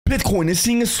Bitcoin is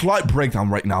seeing a slight breakdown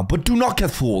right now, but do not get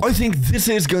fooled. I think this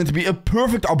is going to be a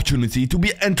perfect opportunity to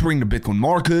be entering the Bitcoin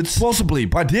markets. Possibly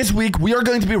by this week, we are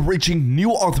going to be reaching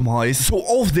new all-time highs. So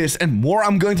all of this and more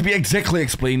I'm going to be exactly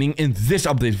explaining in this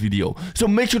update video. So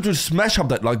make sure to smash up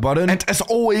that like button. And as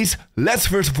always, let's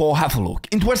first of all have a look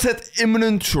into what's that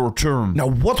imminent short term. Now,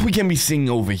 what we can be seeing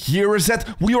over here is that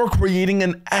we are creating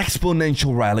an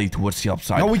exponential rally towards the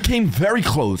upside. Now, we came very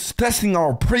close, testing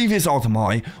our previous all-time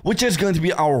high, which is going to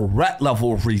be our red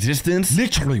level of resistance.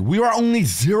 Literally, we are only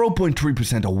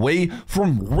 0.3% away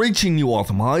from reaching new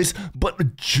all-time highs,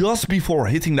 but just before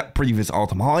hitting that previous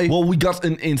all-time high, well, we got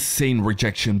an insane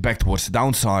rejection back towards the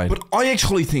downside. But I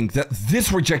actually think that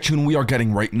this rejection we are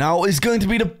getting right now is going to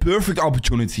be the perfect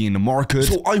opportunity in the market.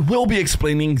 So I will be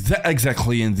explaining that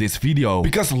exactly in this video,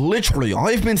 because literally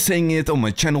I've been saying it on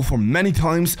my channel for many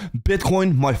times.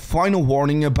 Bitcoin, my final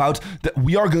warning about that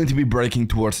we are going to be breaking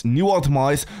towards new all-time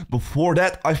highs. Before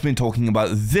that, I've been talking about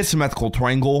this symmetrical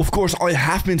triangle. Of course, I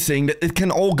have been saying that it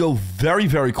can all go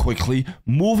very quickly,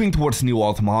 moving towards new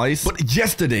all-time highs. But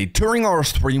yesterday, during our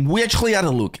stream, we actually had a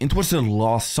look into the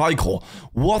last cycle.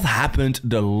 What happened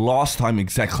the last time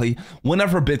exactly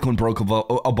whenever Bitcoin broke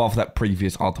above that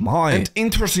previous all-time high. And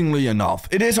interestingly enough,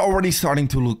 it is already starting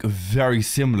to look very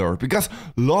similar, because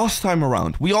last time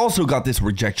around, we also got this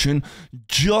rejection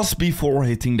just before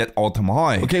hitting that all-time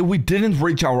high. Okay, we didn't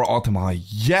reach our all-time high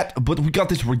yet, but we got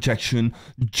this rejection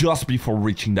just before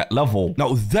reaching that level.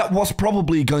 Now, that was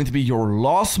probably going to be your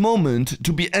last moment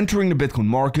to be entering the Bitcoin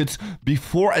markets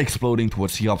before exploding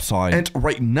towards the upside. And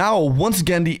right now, once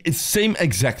again, the same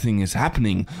exact thing is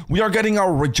happening. We are getting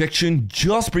our rejection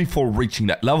just before reaching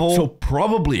that level. So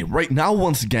probably right now,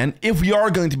 once again, if we are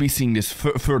going to be seeing this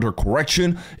further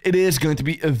correction, it is going to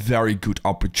be a very good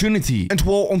opportunity. And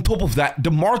well, on top of that,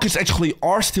 the markets actually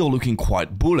are still looking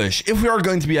quite bullish. If we are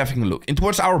going to be having a look into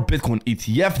our Bitcoin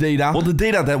ETF data, well, the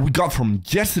data that we got from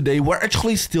yesterday were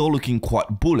actually still looking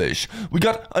quite bullish. We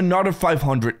got another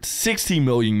 560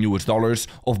 million US dollars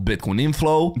of Bitcoin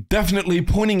inflow, definitely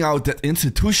pointing out that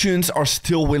institutions are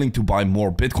still willing to buy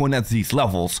more Bitcoin at these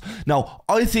levels. Now,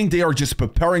 I think they are just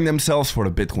preparing themselves for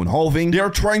the Bitcoin halving. They are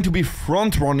trying to be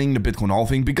front running the Bitcoin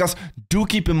halving, because do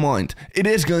keep in mind, it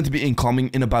is going to be incoming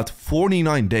in about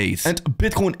 49 days. And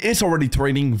Bitcoin is already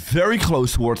trading very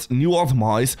close towards new all-time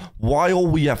highs, while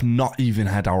we have not even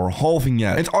had our halving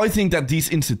yet. And I think that these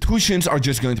institutions are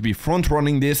just going to be front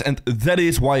running this, and that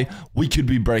is why we could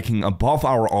be breaking above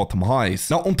our all-time highs.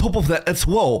 Now, on top of that as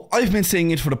well, I've been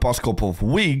saying it for the past couple of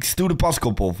weeks to the past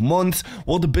couple of months,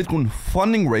 well, the Bitcoin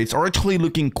funding rates are actually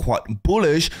looking quite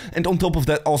bullish, and on top of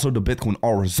that, also the Bitcoin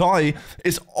RSI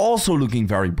is also looking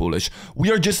very bullish.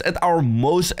 We are just at our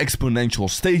most exponential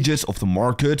stages of the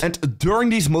market, and during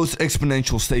these most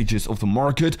exponential stages of the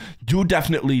market, you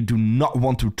definitely do not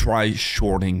want to try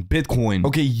shorting Bitcoin.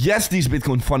 Okay, yes, these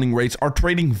Bitcoin funding rates are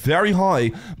trading very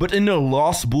high, but in the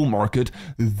last bull market,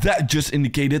 that just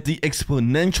indicated the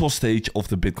exponential stage of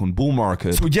the Bitcoin bull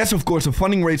market. So yes, of course, the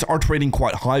funding rates are trading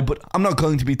quite high, but I'm not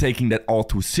going to be taking that all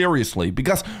too seriously,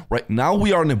 because right now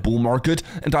we are in a bull market,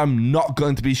 and I'm not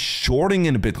going to be shorting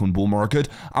in the Bitcoin bull market.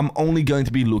 I'm only going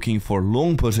to be looking for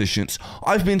long positions.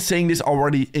 I've been saying this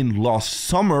already in last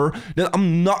summer, that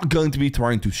I'm not going to be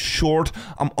trying to short.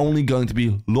 I'm only going to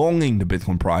be longing the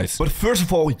Bitcoin price. But first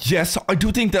of all, yes, I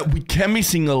do think that we can be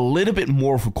seeing a little bit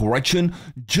more of a correction,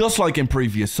 just like in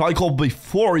previous cycle,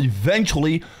 before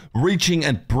eventually reaching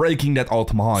and breaking that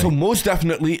all-time high. So most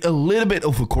definitely a little bit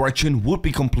of a correction would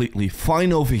be completely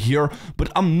fine over here, but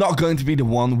I'm not going to be the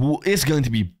one who is going to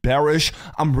be bearish.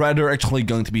 I'm rather actually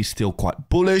going to be still quite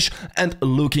bullish and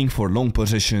looking for long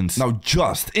positions. Now,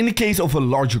 just in the case of a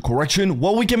larger correction,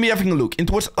 well, we can be having a look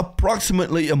into what's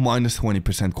approximately a minus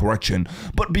 20% correction.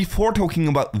 But before talking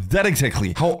about that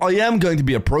exactly, how I am going to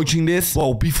be approaching this,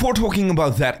 well, before talking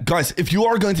about that, guys, if you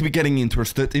are going to be getting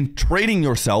interested in trading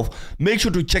yourself, make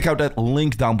sure to check out that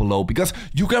link down below, because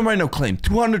you can right now claim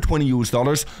 220 US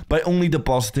dollars by only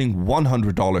depositing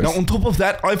 $100. Now, on top of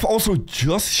that, I've also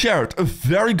just shared a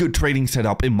very good trading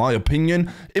setup, in my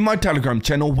opinion, in my Telegram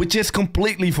channel, which is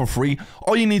completely for free.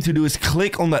 All you need to do is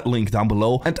click on that link down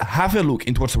below and have a look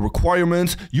into what's the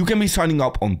requirements. You can be signing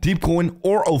up on DEEPCOIN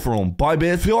or over on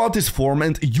Bybit. Fill out this form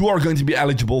and you are going to be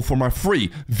eligible for my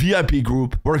free VIP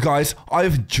group, where, guys,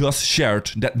 I've just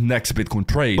shared that next Bitcoin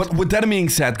trade. But with that being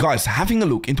said, guys, having a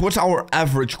look into what's our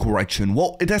average correction,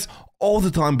 well, it has all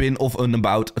the time been of an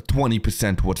about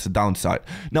 20% towards the downside.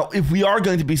 Now, if we are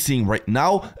going to be seeing right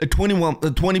now a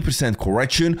 20%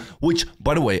 correction, which,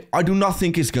 by the way, I do not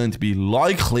think is going to be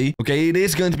likely. Okay, it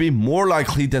is going to be more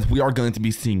likely that we are going to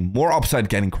be seeing more upside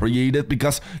getting created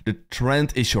because the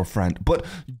trend is your friend. But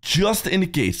just in the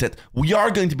case that we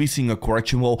are going to be seeing a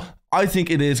correction, well, I think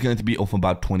it is going to be of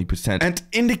about 20%. And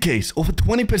in the case of a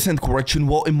 20% correction,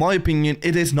 well, in my opinion,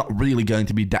 it is not really going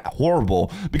to be that horrible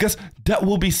because that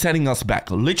will be setting us back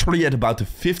literally at about the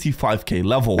 55k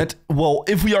level. And well,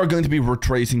 if we are going to be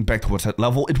retracing back towards that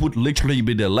level, it would literally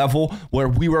be the level where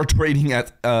we were trading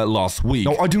at last week.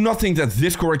 Now, I do not think that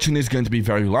this correction is going to be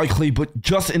very likely, but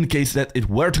just in case that it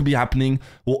were to be happening,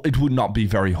 well, it would not be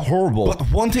very horrible. But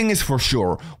one thing is for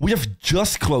sure, we have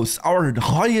just closed our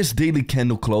highest daily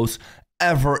candle close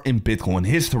ever in Bitcoin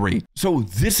history. So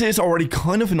this is already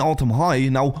kind of an all-time high.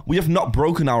 Now, we have not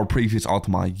broken our previous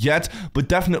all-time high yet, but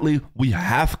definitely we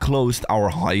have closed our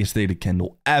highest daily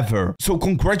candle ever. So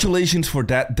congratulations for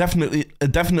that.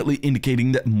 Definitely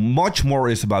indicating that much more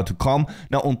is about to come.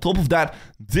 Now, on top of that,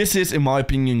 this is, in my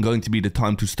opinion, going to be the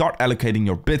time to start allocating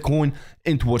your Bitcoin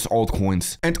in towards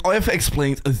altcoins. And I have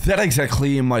explained that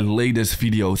exactly in my latest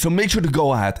video, so make sure to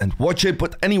go ahead and watch it.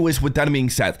 But anyways, with that being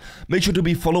said, make sure to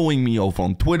be following me over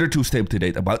on Twitter to stay up to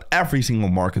date about every single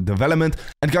market development.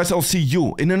 And guys, I'll see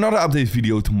you in another update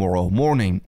video tomorrow morning.